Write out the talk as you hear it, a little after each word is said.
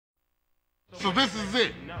So this is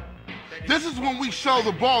it. This is when we show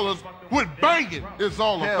the ballers what banging is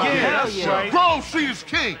all about. Yeah, that's right. Grove Street is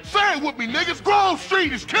king. Say it with me, niggas. Grove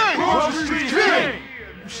Street is king. Grove Street is king.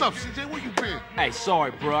 What's up, CJ? Where you been? Hey,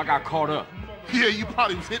 sorry, bro. I got caught up. Yeah, you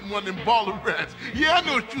probably was hitting one of them baller rats. Yeah, I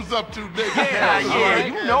know what you was up to, nigga. Yeah,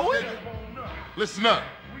 you know it. Listen up.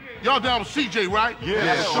 Y'all down with CJ, right?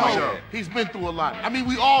 Yeah, sure. He's been through a lot. I mean,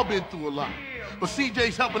 we all been through a lot. But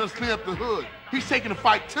CJ's helping us clean up the hood. He's taking the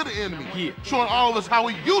fight to the enemy. Yeah. Showing all of us how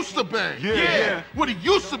he used to bang. Yeah. What it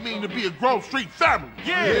used to mean to be a Grove Street family.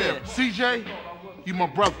 Yeah. CJ, you my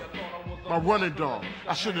brother. My running dog.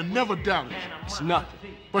 I should have never doubted you. It's nothing.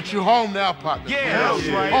 But you're home now, partner. Yeah, that's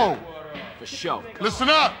right. Home. For sure. Listen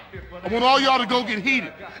up. I want all y'all to go get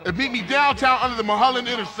heated and meet me downtown under the Mulholland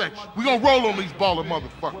intersection. We gonna roll on these baller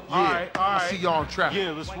motherfuckers. All right. I see y'all in traffic.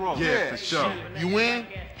 Yeah, let's roll. Yeah, for sure. You in?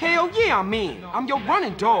 Hell yeah, I'm in. I'm your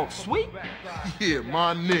running dog, sweet. Yeah,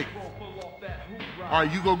 my nigga. All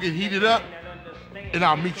right, you go get heated up, and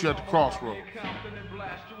I'll meet you at the crossroads.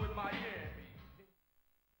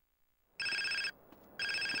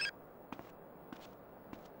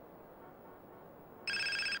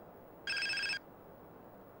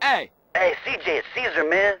 Hey, Hey, CJ, it's Caesar,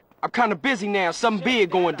 man. I'm kind of busy now. Something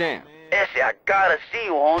big going down. Essie, I gotta see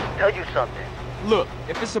you, Holmes. Tell you something. Look,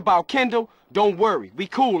 if it's about Kendall, don't worry. We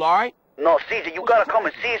cool, all right? No, CJ, you gotta come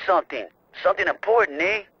and see something. Something important,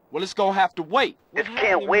 eh? Well, it's gonna have to wait. This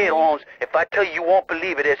can't wait, Holmes. If I tell you, you won't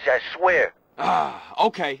believe it, Essie, I swear.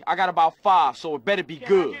 Okay. I got about 5, so it better be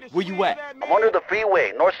good. Where you at? I'm under the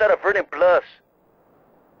freeway, north side of Verdant Bluffs.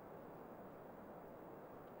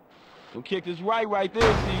 Them kicked us right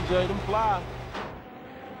there, CJ. Them fly.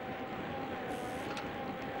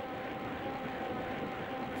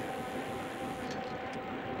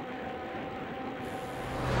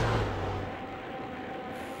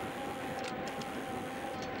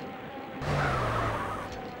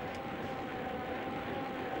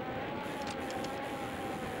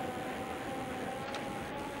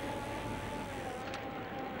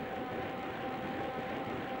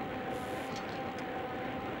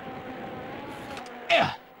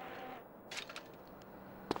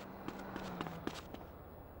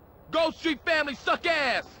 Grove Street family suck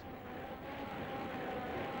ass!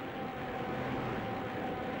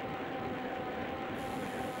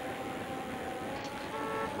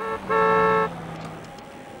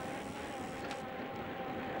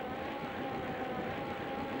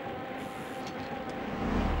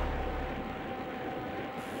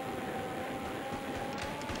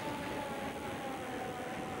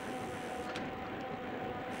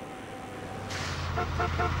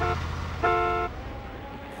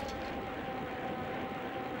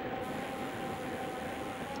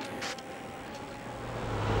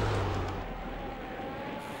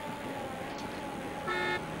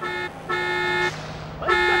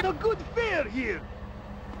 I've got a good fare here.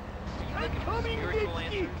 I'm coming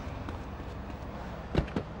with you.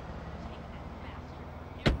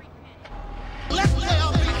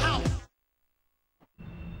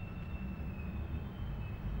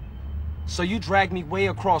 So you dragged me way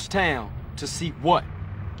across town to see what?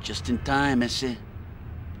 Just in time, Essie.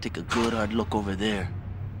 Take a good hard look over there.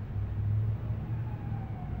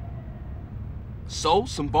 So,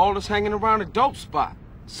 some ballers hanging around a dope spot.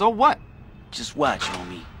 So what? Just watch,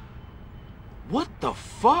 homie. What the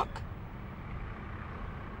fuck?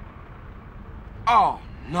 Oh,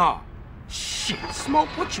 no. Shit, Smoke,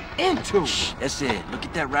 what you into? Shh, that's it. Look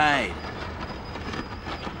at that ride.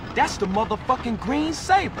 That's the motherfucking Green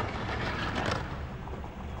Sabre.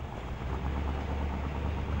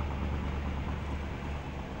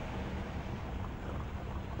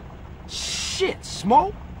 Shit,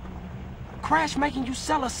 Smoke. Crash making you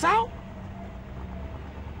sell us out?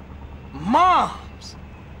 Moms!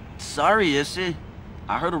 Sorry, Essie.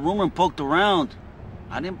 I heard a rumor and poked around.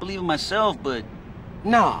 I didn't believe it myself, but...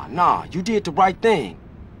 Nah, you did the right thing.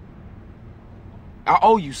 I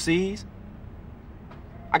owe you, C's.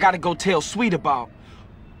 I gotta go tell Sweet about...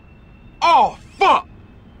 Oh, fuck!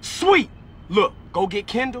 Sweet! Look, go get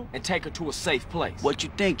Kendall and take her to a safe place. What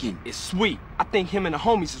you thinking? It's Sweet. I think him and the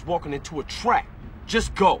homies is walking into a trap.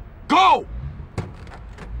 Just go. Go!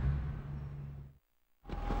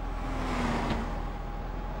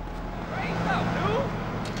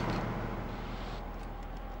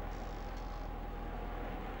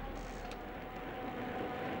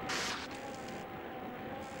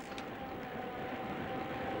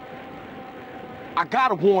 I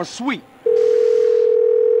gotta warn Sweet.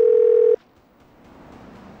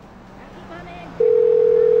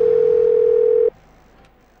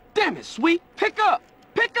 Damn it, Sweet. Pick up.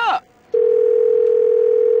 Pick up.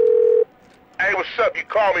 Hey, what's up? You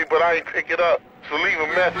call call me, but I ain't pick it up. So leave a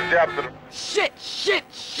message after the... Shit!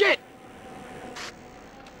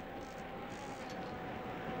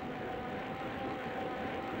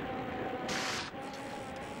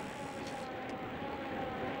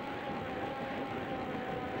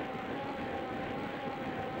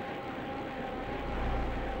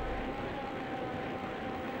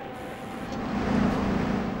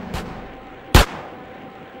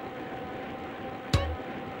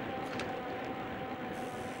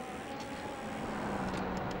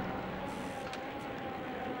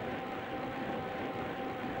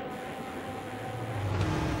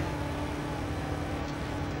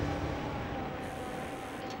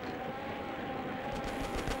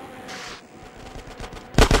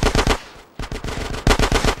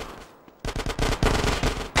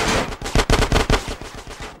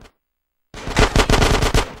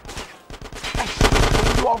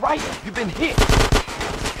 Alright, you've been hit.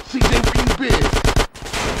 CJ, where you been?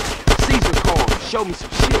 Caesar called and showed me some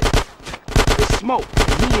shit. It's Smoke,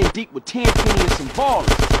 and he in deep with 10 penny and some ballers.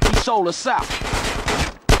 He sold us out.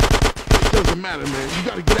 It doesn't matter, man. You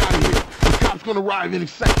gotta get out of here. The cop's gonna arrive any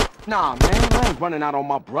second. Nah, man, I ain't running out on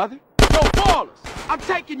my brother. Yo, ballers, I'm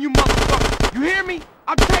taking you motherfuckers. You hear me?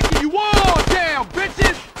 I'm taking you all down,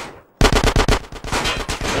 bitches!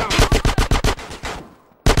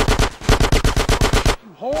 You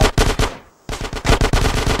whore.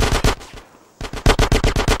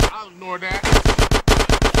 I'll ignore that.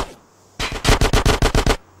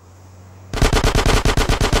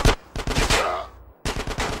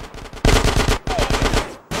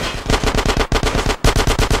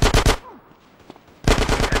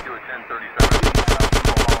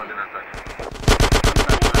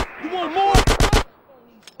 You want more?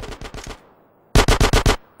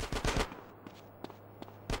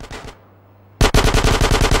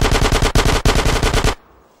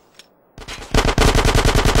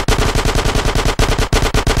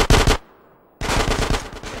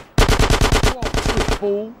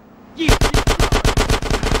 Fool. Yeah.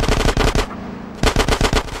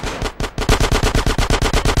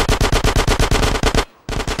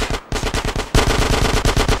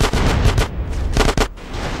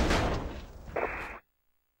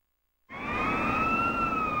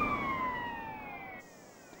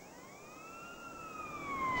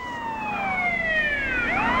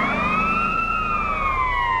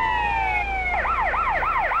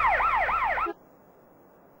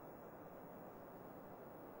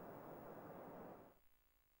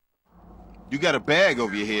 You got a bag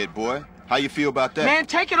over your head, boy. How you feel about that? Man,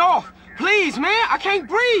 take it off. Please, man. I can't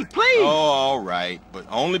breathe. Please. Oh, all right. But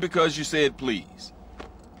only because you said please.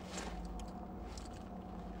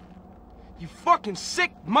 You fucking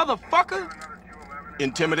sick motherfucker.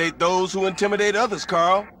 Intimidate those who intimidate others,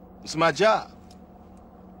 Carl. It's my job.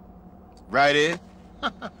 Right, Ed?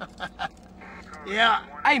 Yeah.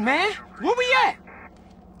 Hey, man. Where we at?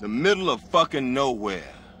 The middle of fucking nowhere.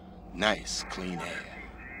 Nice, clean air.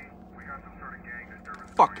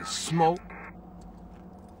 Fucking Smoke.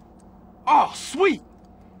 Oh, sweet.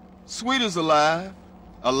 Sweet is alive.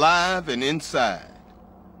 Alive and inside.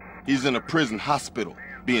 He's in a prison hospital,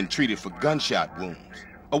 being treated for gunshot wounds.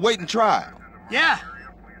 Awaiting trial. Yeah.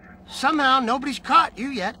 Somehow nobody's caught you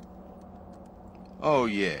yet. Oh,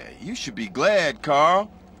 yeah. You should be glad,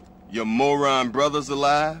 Carl. Your moron brother's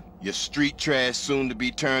alive. Your street trash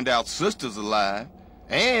soon-to-be turned-out sister's alive.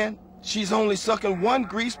 And she's only sucking one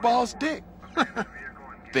greaseball's dick.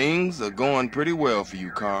 Things are going pretty well for you,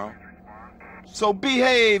 Carl. So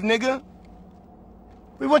behave, nigga.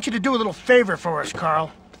 We want you to do a little favor for us,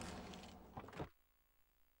 Carl.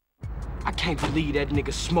 I can't believe that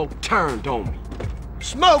nigga Smoke turned on me.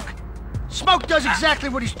 Smoke? Smoke does exactly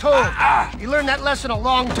what he's told. He learned that lesson a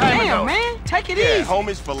long time ago. Damn, man. Take it Yeah, easy.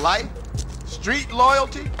 homies for life. Street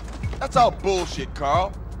loyalty. That's all bullshit,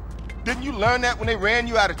 Carl. Didn't you learn that when they ran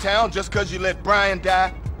you out of town just because you let Brian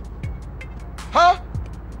die? Huh?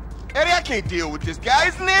 Eddie, I can't deal with this guy.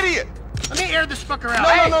 He's an idiot. Let me air this fucker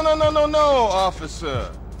out. No, officer.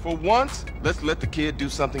 For once, let's let the kid do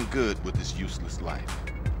something good with his useless life.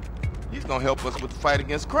 He's gonna help us with the fight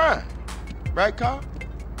against crime. Right, Carl?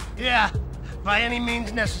 Yeah, by any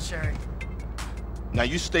means necessary. Now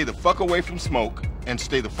you stay the fuck away from Smoke and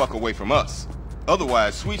stay the fuck away from us.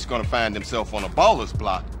 Otherwise, Sweet's gonna find himself on a baller's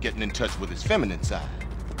block getting in touch with his feminine side.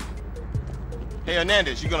 Hey,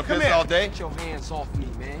 Hernandez, you gonna piss here. all day? Get your hands off me,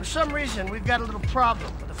 man. For some reason, we've got a little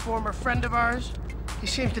problem with a former friend of ours. He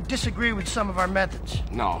seems to disagree with some of our methods.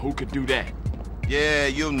 No, who could do that? Yeah,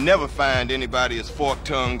 you'll never find anybody as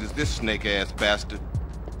fork-tongued as this snake-ass bastard.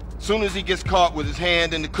 Soon as he gets caught with his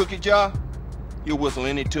hand in the cookie jar, he'll whistle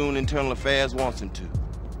any tune Internal Affairs wants him to.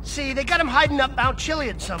 See, they got him hiding up Mount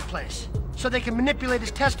Chiliad someplace, so they can manipulate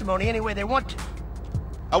his testimony any way they want to.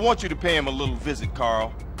 I want you to pay him a little visit,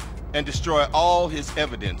 Carl, and destroy all his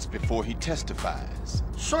evidence before he testifies.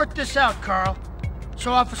 Sort this out, Carl,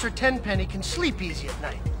 so Officer Tenpenny can sleep easy at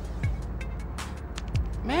night.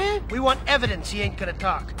 Man, We want evidence he ain't gonna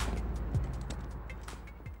talk.